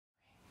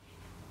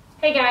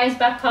Hey guys,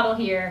 Beth Tuttle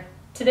here.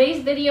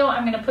 Today's video,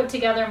 I'm going to put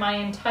together my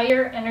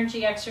entire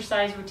energy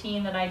exercise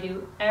routine that I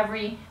do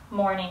every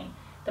morning.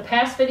 The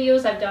past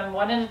videos I've done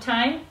one at a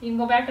time. You can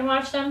go back and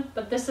watch them,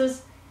 but this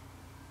is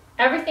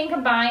everything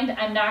combined.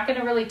 I'm not going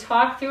to really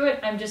talk through it.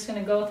 I'm just going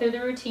to go through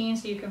the routine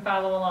so you can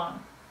follow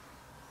along.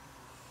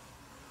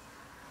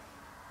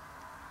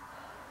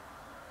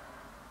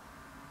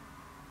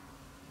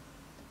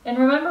 And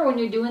remember, when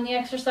you're doing the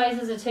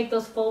exercises, to take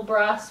those full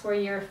breaths where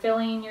you're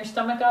filling your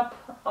stomach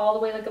up all the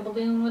way like a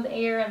balloon with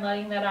air and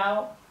letting that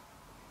out.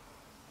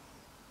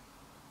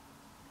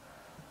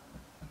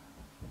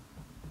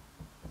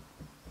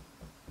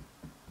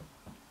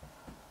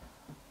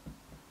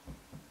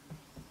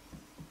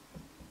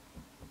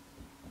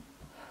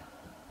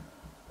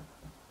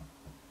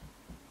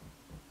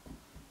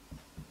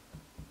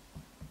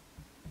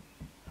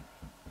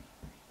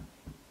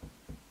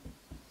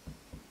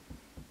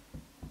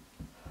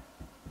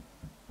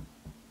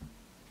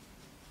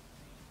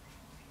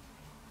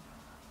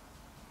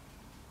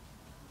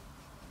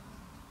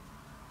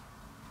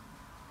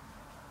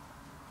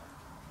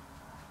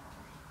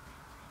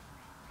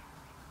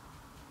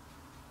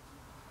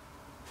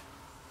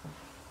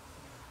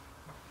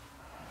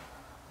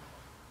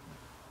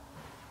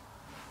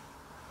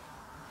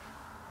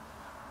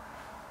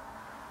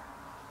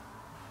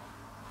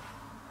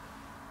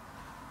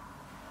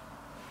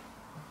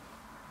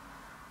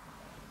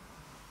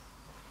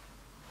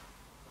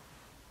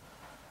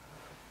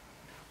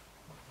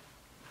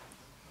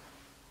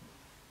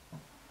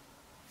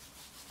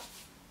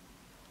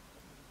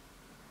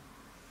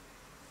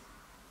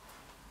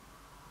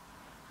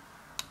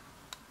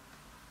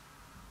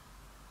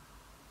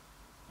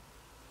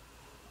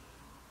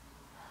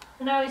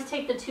 And I always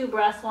take the 2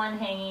 breaths, one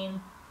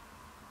hanging.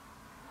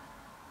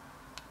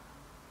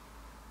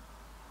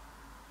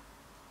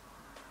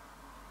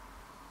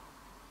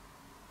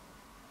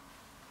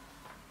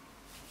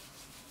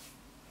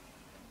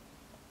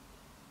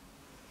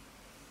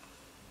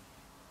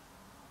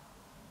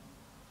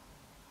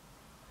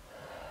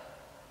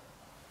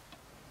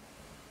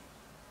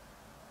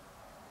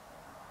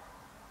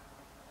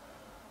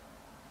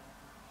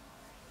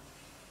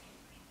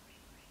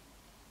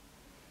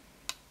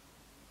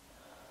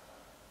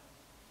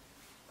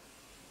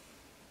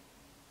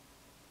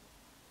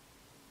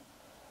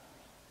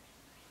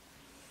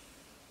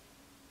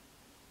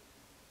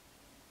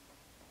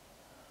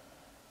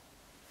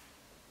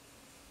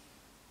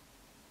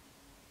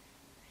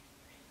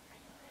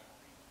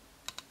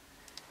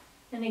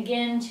 And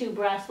again, 2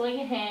 breaths while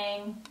you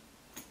hang.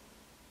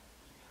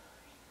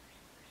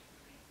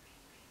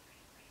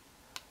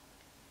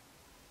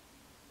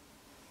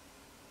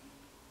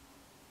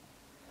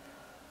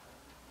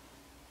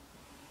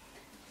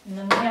 And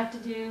then we have to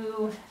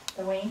do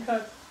the Wayne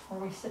Cook,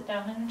 where we sit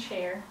down in a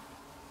chair.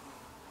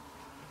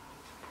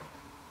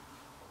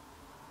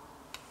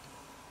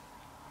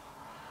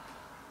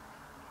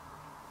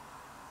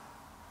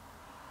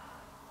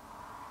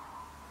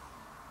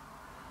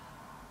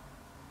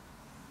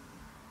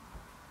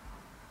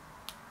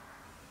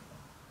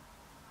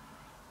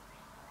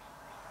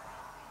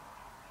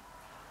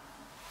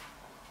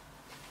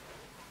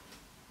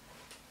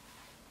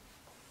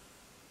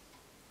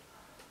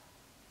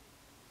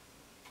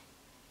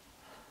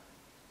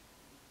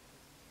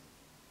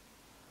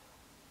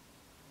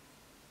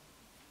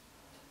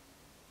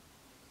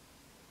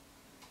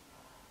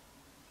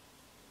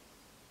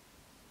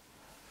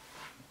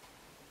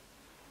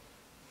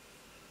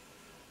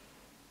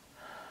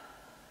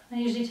 I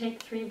usually take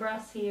 3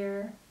 breaths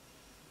here.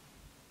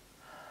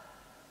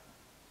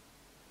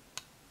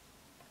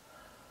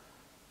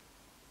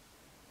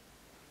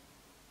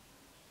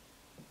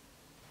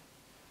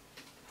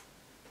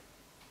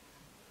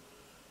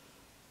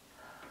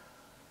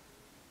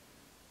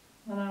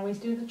 And I always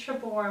do the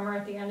triple warmer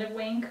at the end of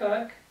Wayne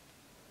Cook.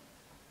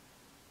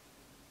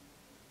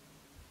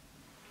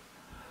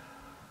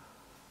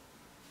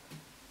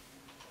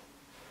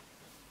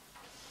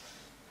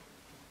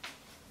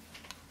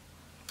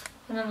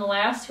 And then the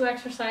last 2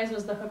 exercise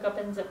was the hook up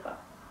and zip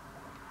up.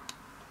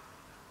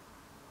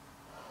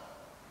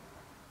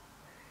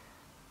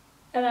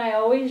 And I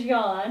always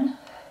yawn.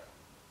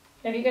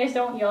 If you guys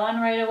don't yawn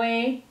right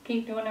away,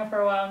 keep doing it for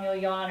a while and you'll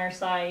yawn or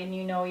sigh and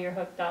you know you're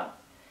hooked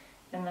up.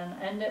 And then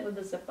end it with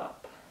the zip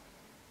up.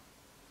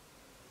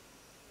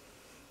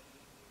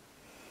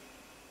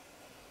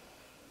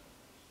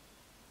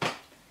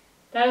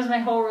 That was my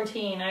whole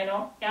routine. I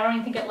don't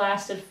even think it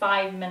lasted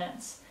 5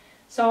 minutes.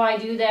 So I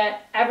do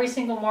that every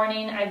single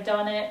morning. I've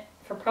done it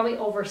for probably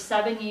over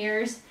 7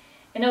 years.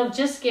 And it'll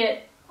just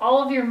get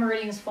all of your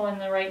meridians flowing in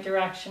the right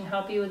direction,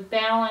 help you with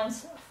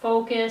balance,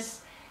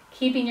 focus,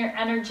 keeping your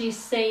energy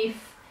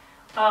safe,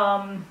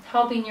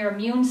 helping your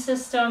immune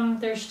system.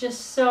 There's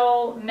just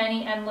so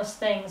many endless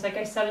things. Like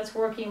I said, it's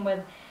working with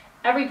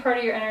every part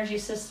of your energy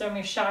system,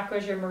 your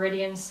chakras, your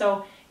meridians.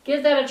 So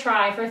give that a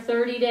try for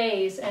 30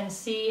 days and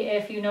see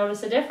if you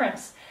notice a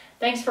difference.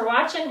 Thanks for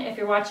watching. If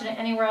you're watching it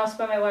anywhere else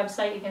by my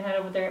website, you can head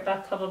over there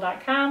at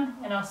bethtuttle.com,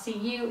 and I'll see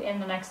you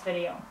in the next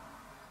video.